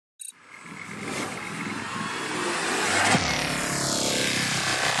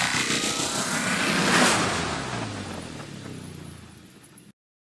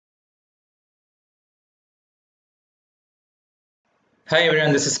Hi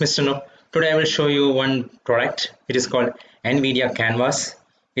everyone, this is Mr. No. Today I will show you one product. It is called Nvidia Canvas.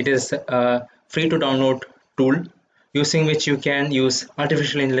 It is a free to download tool using which you can use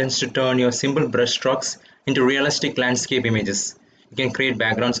artificial intelligence to turn your simple brush strokes into realistic landscape images. You can create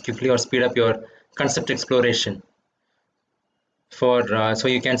backgrounds quickly or speed up your concept exploration so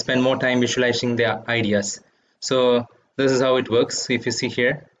you can spend more time visualizing the ideas. So this is how it works. If you see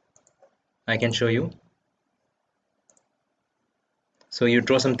here, I can show you. So you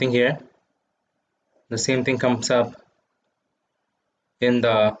draw something here, the same thing comes up in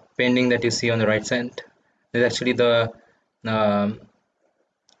the painting that you see on the right side. This is actually the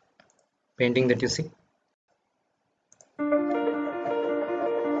painting that you see.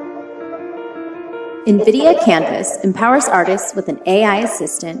 Nvidia Canvas empowers artists with an AI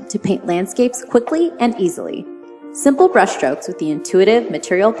assistant to paint landscapes quickly and easily. Simple brushstrokes with the intuitive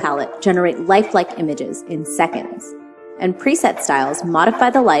material palette generate lifelike images in seconds, and preset styles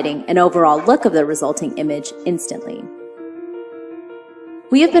modify the lighting and overall look of the resulting image instantly.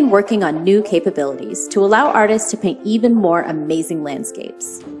 We have been working on new capabilities to allow artists to paint even more amazing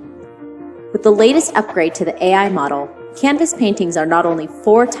landscapes. With the latest upgrade to the AI model, Canvas paintings are not only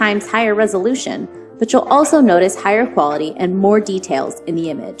 4 times higher resolution, but you'll also notice higher quality and more details in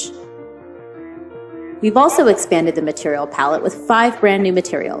the image. We've also expanded the material palette with 5 brand new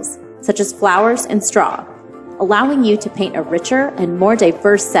materials, such as flowers and straw, allowing you to paint a richer and more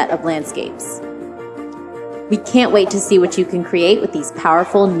diverse set of landscapes. We can't wait to see what you can create with these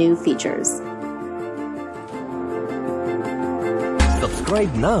powerful new features.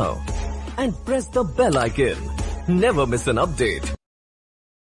 Subscribe now and press the bell icon. Never miss an update.